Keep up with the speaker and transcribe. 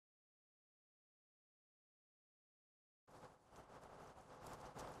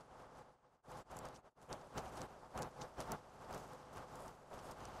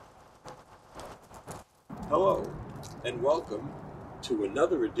Hello, and welcome to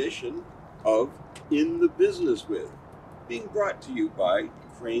another edition of In the Business With, being brought to you by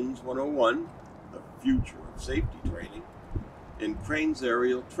Cranes 101, the future of safety training, and Cranes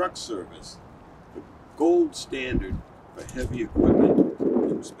Aerial Truck Service, the gold standard for heavy equipment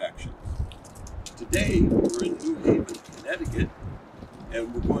inspections. Today, we're in New Haven, Connecticut,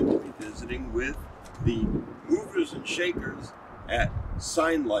 and we're going to be visiting with the movers and shakers at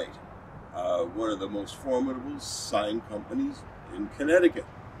SignLite, one of the most formidable sign companies in Connecticut.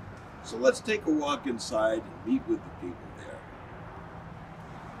 So let's take a walk inside and meet with the people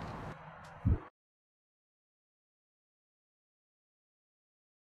there.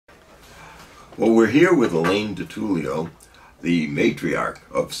 Well, we're here with Elaine DeTulio, the matriarch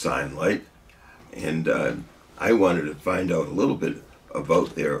of SignLite, and I wanted to find out a little bit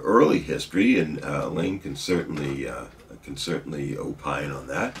about their early history, and Elaine can certainly opine on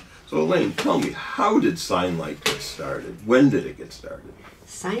that. So Elaine, tell me, how did SignLite get started? When did it get started?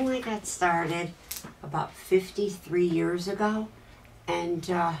 SignLite got started about 53 years ago, and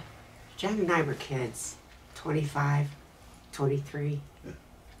John and I were kids, 25, 23. Yeah.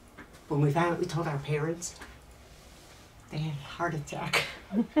 When we told our parents, they had a heart attack.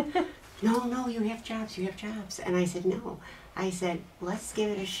 No, you have jobs. And I said, no. I said, let's give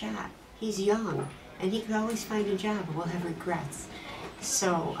it a shot. He's young, and he could always find a job, and we'll have regrets.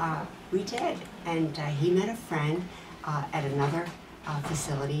 So we did, and he met a friend at another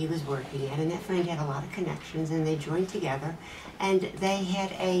facility he was working at, and that friend had a lot of connections, and they joined together, and they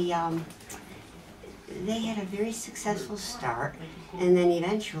had a very successful start, and then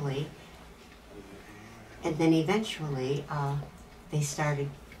eventually they started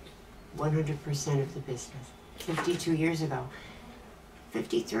 100% of the business 52 years ago.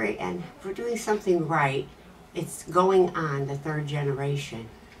 53, and we're doing something right. It's going on the third generation.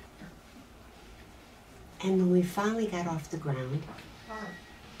 And when we finally got off the ground,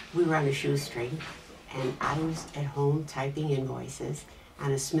 we were on a shoestring, and I was at home typing invoices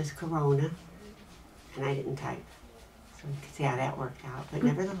on a Smith Corona, and I didn't type. So you can see how that worked out. But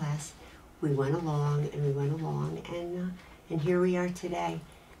nevertheless, we went along, and here we are today.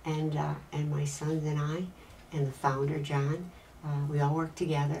 And my sons and I, and the founder, John, we all work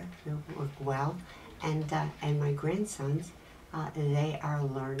together, we work well. And my grandsons, they are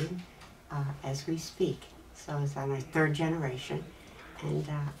learning as we speak. So it's on our third generation, and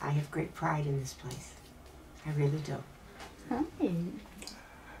I have great pride in this place. I really do. Hi.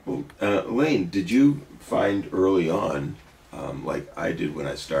 Well, Elaine, did you find early on, like I did when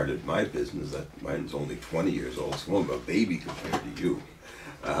I started my business, that mine's only 20 years old, so I'm a baby compared to you,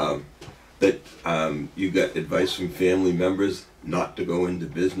 that you got advice from family members not to go into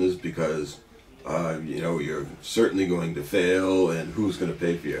business because you're certainly going to fail, and who's going to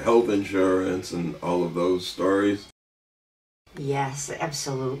pay for your health insurance and all of those stories? Yes,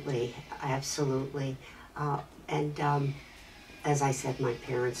 absolutely. As I said, my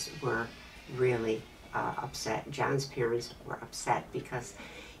parents were really upset. John's parents were upset because,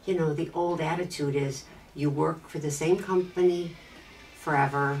 the old attitude is you work for the same company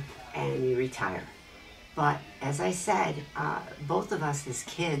forever and you retire. But as I said, both of us as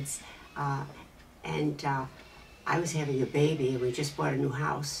kids, I was having a baby, and we just bought a new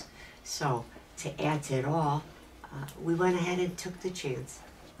house. So to add to it all, we went ahead and took the chance.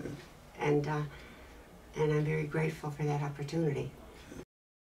 And I'm very grateful for that opportunity.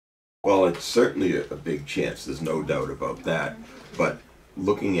 Well, it's certainly a big chance, there's no doubt about that. But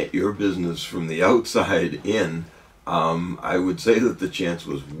looking at your business from the outside in, I would say that the chance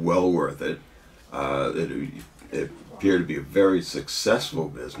was well worth it. It appeared to be a very successful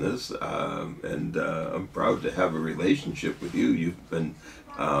business, and I'm proud to have a relationship with you. You've been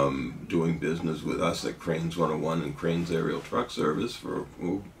doing business with us at Cranes 101 and Cranes Aerial Truck Service for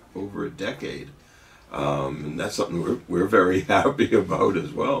over a decade, and that's something we're very happy about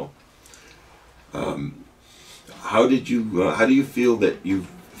as well. How do you feel that you've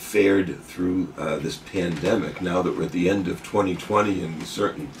fared through this pandemic now that we're at the end of 2020, and we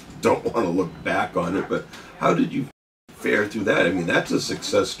certainly don't want to look back on it, but how did you fare through that? I mean, that's a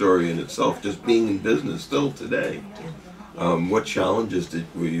success story in itself, just being in business still today. What challenges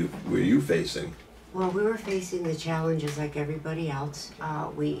were you facing? Well, we were facing the challenges like everybody else.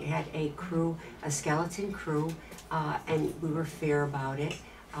 We had a skeleton crew, and we were fair about it.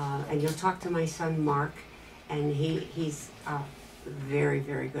 And you'll talk to my son Mark, and he's very,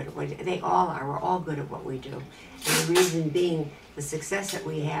 very good at what they all are. We're all good at what we do. And the reason being, the success that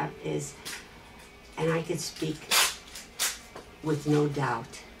we have is, and I could speak with no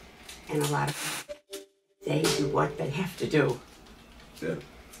doubt, and a lot of they do what they have to do. Yeah.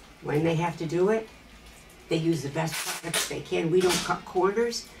 When they have to do it, they use the best products they can. We don't cut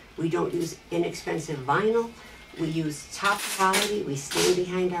corners. We don't use inexpensive vinyl. We use top quality. We stand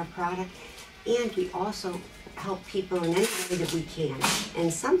behind our product. And we also help people in any way that we can.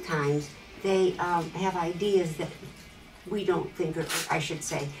 And sometimes they have ideas that we don't think, or I should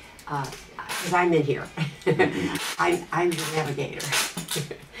say, because I'm in here. I'm the navigator.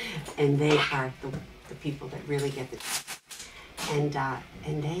 And they are the people that really get the job.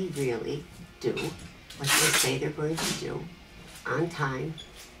 And they really do what they say they're going to do, on time,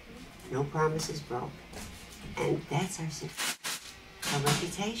 no promises broke. And that's our success, our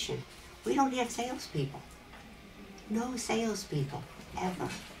reputation. We don't have salespeople. No salespeople, ever.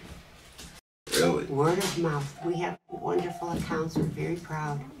 Really? Word of mouth. We have wonderful accounts. We're very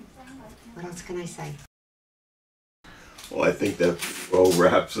proud. What else can I say? Well, I think that well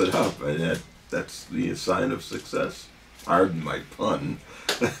wraps it up. And that's the sign of success. Pardon my pun.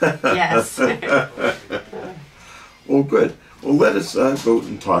 Yes. Well, good. Well, let us go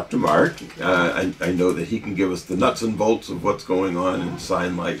and talk to Mark. I know that he can give us the nuts and bolts of what's going on in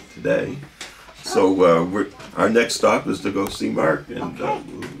SignLite today. So our next stop is to go see Mark. And, okay.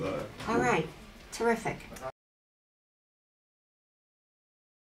 All right. Terrific.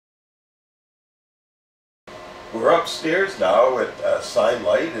 We're upstairs now at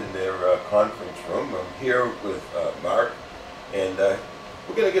SignLite in their conference room. I'm here with Mark, and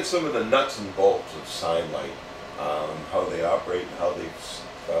we're going to get some of the nuts and bolts of SignLite, how they operate and how they've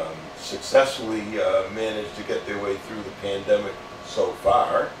successfully managed to get their way through the pandemic so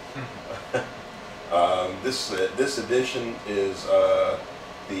far. This edition is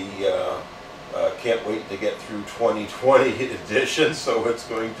the can't wait to get through 2020 edition, so it's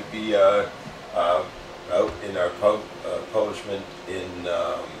going to be out in our publishment in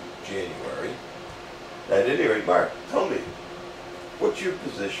January. At any rate, Mark, tell me, what's your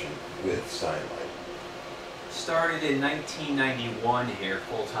position with SignLite? Started in 1991 here,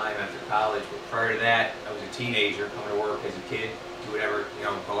 full-time after college, but prior to that, I was a teenager coming to work as a kid, do whatever, you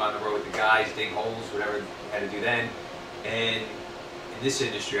know, go on the road with the guys, dig holes, whatever you had to do then. And in this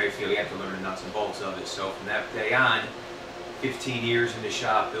industry, I feel you have to learn the nuts and bolts of it. So from that day on, 15 years in the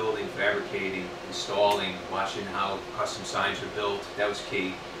shop, building, fabricating, installing, watching how custom signs are built, that was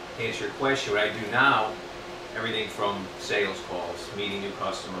key. To answer your question, what I do now, everything from sales calls, meeting new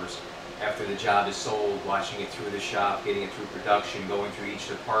customers, after the job is sold, watching it through the shop, getting it through production, going through each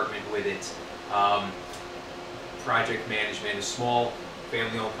department with it, project management, a small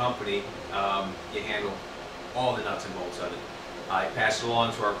family-owned company, you handle all the nuts and bolts of it. I pass it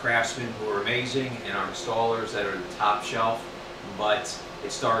along to our craftsmen who are amazing and our installers that are the top shelf, but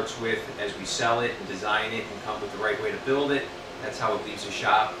it starts with, as we sell it and design it and come with the right way to build it, that's how it leaves the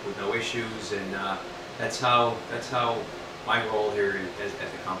shop with no issues, and that's how my role here is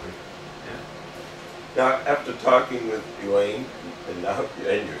at the company. Yeah. Now, after talking with Elaine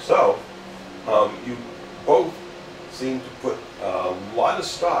and yourself, you both seem to put a lot of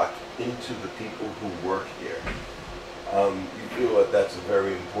stock into the people who work here. You feel that that's a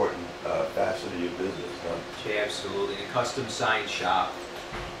very important facet of your business, huh? Yeah, absolutely. In a custom sign shop,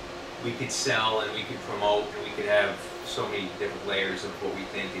 we could sell and we could promote and we could have so many different layers of what we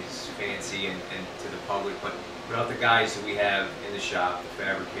think is fancy and to the public, but without the guys that we have in the shop, the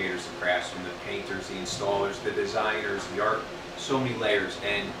fabricators, the craftsmen, the painters, the installers, the designers, the art, so many layers,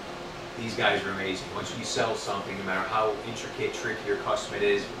 and these guys are amazing. Once we sell something, no matter how intricate, tricky or custom it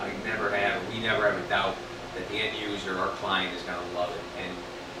is, we never have a doubt that the end user, our client, is going to love it. And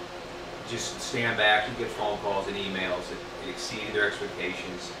just stand back, you get phone calls and emails that exceeded their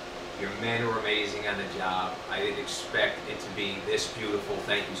expectations. Your men were amazing on the job. I didn't expect it to be this beautiful.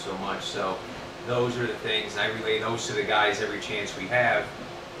 Thank you so much. So those are the things, and I relay those to the guys every chance we have,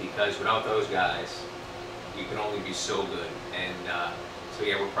 because without those guys, you can only be so good. And so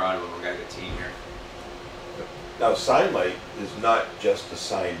yeah, we're proud of them. We've got a good team here. Now, SignLite is not just a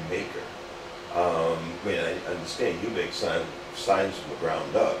sign maker. I mean, I understand you make signs from the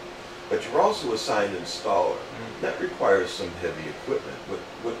ground up, but you're also a sign installer. Mm-hmm. That requires some heavy equipment.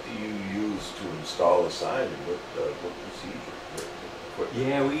 What do you use to install a sign, and what procedure?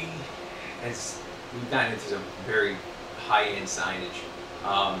 Yeah, we've gotten into some very high-end signage.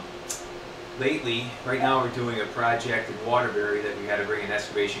 Lately, right now we're doing a project in Waterbury that we had to bring an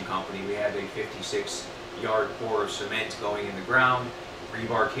excavation company. We have a 56-yard pour of cement going in the ground,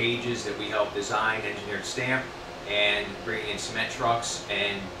 rebar cages that we helped design, engineered, stamp, and bringing in cement trucks,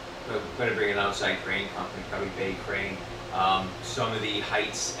 and we're going to bring an outside crane company, probably Bay Crane. Some of the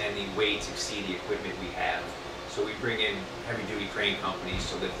heights and the weights exceed the equipment we have. So we bring in heavy-duty crane companies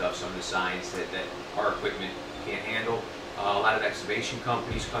to lift up some of the signs that our equipment can't handle. A lot of excavation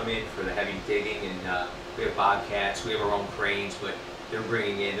companies come in for the heavy digging, and we have bobcats, we have our own cranes, but they're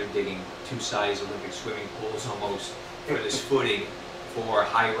digging two-size Olympic swimming pools almost for this footing for a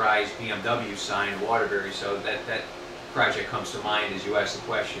high-rise BMW sign in Waterbury. So that project comes to mind as you ask the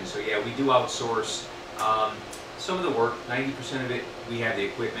question. So yeah, we do outsource some of the work. 90% of it we have the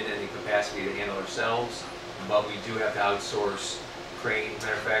equipment and the capacity to handle ourselves, but we do have to outsource crane.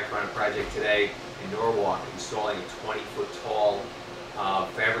 Matter of fact, we're on a project today in Norwalk installing a 20-foot tall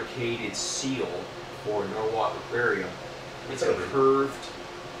fabricated seal for Norwalk Aquarium. It's a curved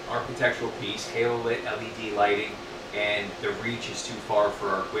architectural piece, halo lit LED lighting, and the reach is too far for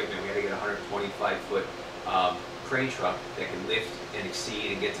our equipment. We had to get a 125-foot crane truck that can lift and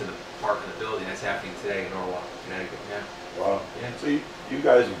exceed and get to the part of the building. That's happening today in Norwalk, Connecticut. Yeah. Wow. Yeah. So you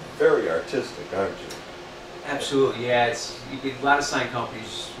guys are very artistic, aren't you? Absolutely, yeah. A lot of sign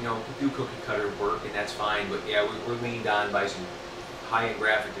companies, do cookie cutter work, and that's fine. But yeah, we're leaned on by some high-end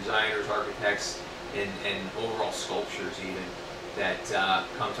graphic designers, architects, and overall sculptures even that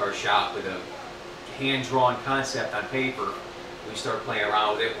come to our shop with a hand-drawn concept on paper. We start playing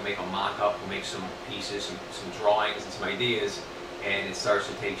around with it. We'll make a mock-up. We'll make some pieces, some drawings, and some ideas, and it starts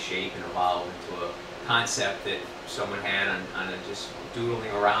to take shape and evolve into a concept that someone had on just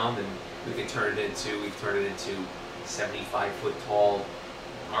doodling around, and we've turned it into 75-foot tall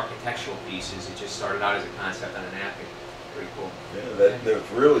architectural pieces. It just started out as a concept on a napkin. Pretty cool. Yeah,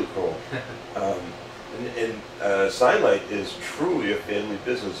 that's really cool. And SignLite is truly a family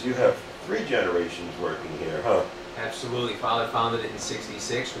business. You have 3 generations working here, huh? Absolutely. Father founded it in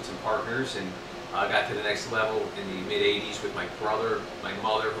 '66 with some partners, and got to the next level in the mid-'80s with my brother. My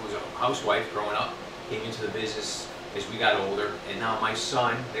mother, who was a housewife growing up, came into the business as we got older, and now my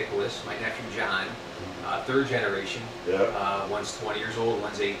son, Nicholas, my nephew, John, 3rd generation. Yeah. One's 20 years old,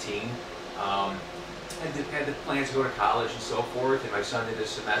 one's 18. Had the plans to go to college and so forth, and my son did a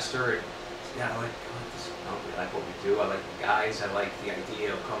semester, and I like this company, I like what we do, I like the guys, I like the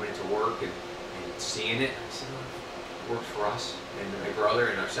idea of coming into work and seeing it. I said, it works for us and my brother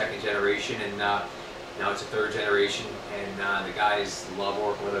and our 2nd generation, and now it's a 3rd generation, and the guys love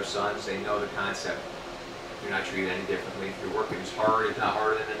working with our sons. They know the concept. You're not treated any differently. You're working as hard, if not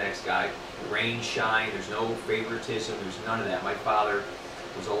harder, than the next guy. Rain, shine, there's no favoritism, there's none of that. My father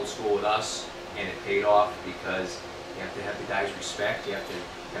was old school with us, and it paid off because you have to have the guys' respect. You have to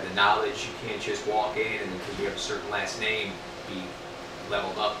have the knowledge. You can't just walk in and because you have a certain last name, be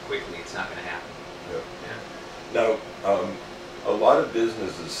leveled up quickly. It's not going to happen. Yeah. Now, a lot of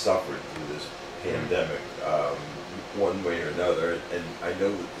businesses suffered through this pandemic, one way or another, and I know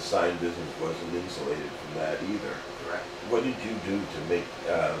that the sign business wasn't insulated from that either. Correct. What did you do to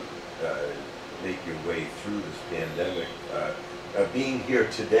make your way through this pandemic? Being here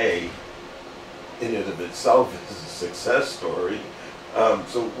today, in and of itself, is a success story.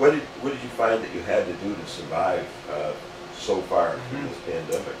 So what did you find that you had to do to survive so far through this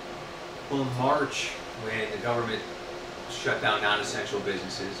pandemic? Well, in March, when the government shut down non-essential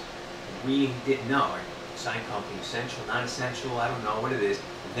businesses, we didn't know. Sign company, essential, non-essential, I don't know what it is.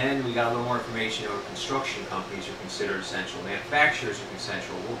 Then we got a little more information on construction companies are considered essential. Manufacturers are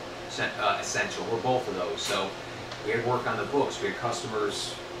essential. We're both of those. So we had work on the books. We had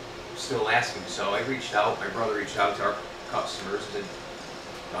customers still asking. So I reached out, my brother reached out to our customers and said,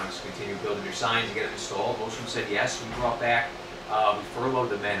 "Want us to continue building your signs and get them installed?" Most of them said yes. We brought back, we furloughed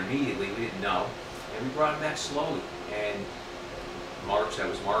the men immediately. We didn't know. And we brought them back slowly. And that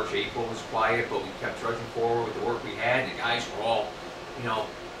was March, April was quiet, but we kept trudging forward with the work we had, and the guys were all,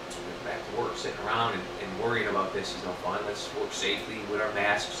 back to work, sitting around and worrying about this is no fun. Let's work safely with our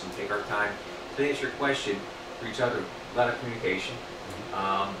masks and take our time. To answer your question, reach out to a lot of communication.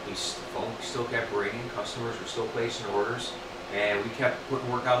 The phone still kept ringing, customers were still placing orders, and we kept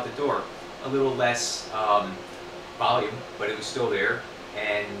putting work out the door. A little less volume, but it was still there,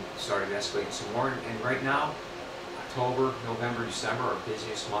 and started escalating some more. And right now, October, November, December are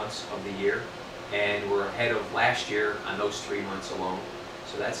busiest months of the year, and we're ahead of last year on those 3 months alone.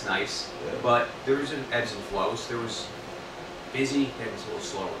 So that's nice. Yeah. But there was an ebbs and flows. There was busy, then it was a little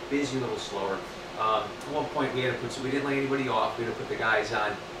slower. Busy, a little slower. At one point, we didn't lay anybody off. We had to put the guys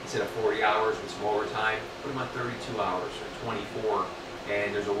on, instead of 40 hours with some overtime, put them on 32 hours or 24.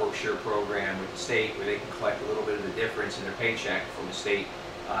 And there's a work share program with the state where they can collect a little bit of the difference in their paycheck from the state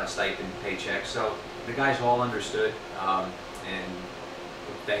stipend paycheck. So the guys all understood, and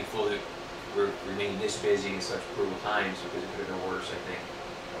we're thankful that we're remaining this busy in such brutal times, because it could have been worse, I think.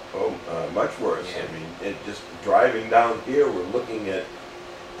 Oh, much worse. Yeah. I mean, just driving down here, we're looking at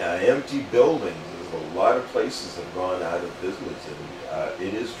empty buildings. There's a lot of places that have gone out of business, and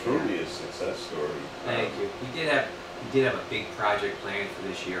it is truly a success story. Thank you. We did have we did have a big project planned for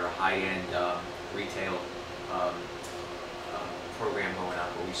this year, a high-end retail um, program going on,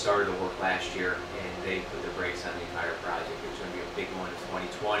 but we started to work last year and they put the brakes on the entire project. It was going to be a big one in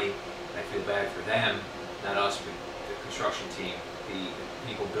 2020, and I feel bad for them, not us, but the construction team, the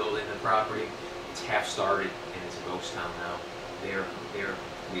people building the property. It's half started and it's a ghost town now. They're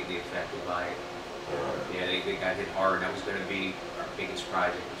completely affected by it. Yeah, they got hit hard. That was going to be our biggest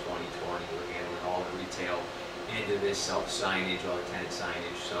project in 2020. We're handling all the retail into this self signage, all the tenant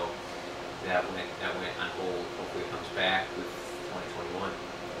signage. So that went on hold. Hopefully it comes back with 2021.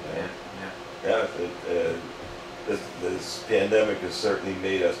 This pandemic has certainly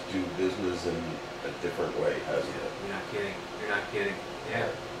made us do business in a different way, hasn't it? You're not kidding. You're not kidding. Yeah.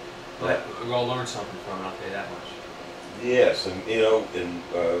 But we all learned something from it, I'll tell you that much. Yes, and you know,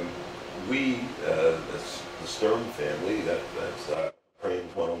 we, the Sturm family, that's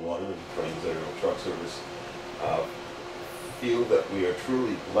Cranes 101 and Cranes Aerial Truck Service, feel that we are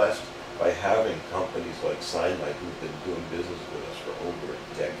truly blessed by having companies like SignLite who've been doing business with us for over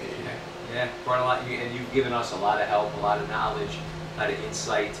a decade. Yeah, quite a lot, and you've given us a lot of help, a lot of knowledge, a lot of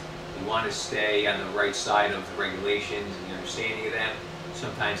insight. We want to stay on the right side of the regulations and the understanding of them.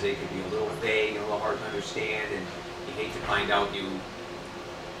 Sometimes they can be a little vague and a little hard to understand, and you hate to find out you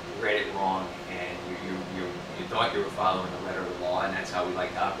read it wrong and you thought you were following the letter of the law, and that's how we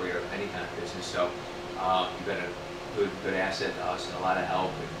like to operate any kind of business. So you've been a good asset to us and a lot of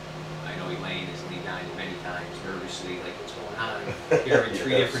help. And I know Elaine has leaned on you many times nervously, like, what's going on? Hearing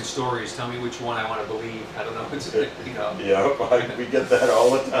three different stories. Tell me which one I want to believe. I don't know. It's, you know. Yeah, we get that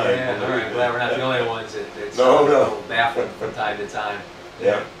all the time. Yeah, all right. Glad we're not the only ones that's no. baffling from time to time.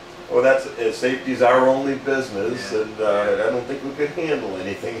 Yeah. Well, safety's our only business, and I don't think we could handle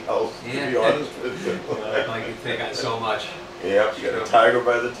anything else, to be honest with you. Like you take on so much. Yeah, you got a tiger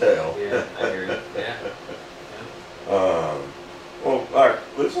by the tail. Yeah, I hear you. Yeah. Well, Mark,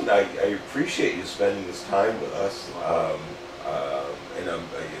 listen, I appreciate you spending this time with us, and I'm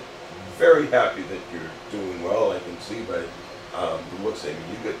very happy that you're doing well. I can see by the looks, I mean,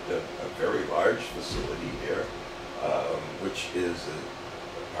 you got a very large facility here, which is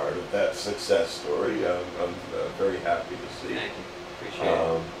a part of that success story. I'm very happy to see. Thank you. Appreciate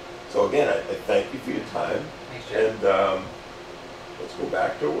it. So again, I thank you for your time. Thanks, Jeff. And let's go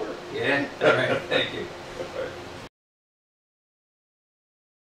back to work. Yeah. All right. Thank you. All right.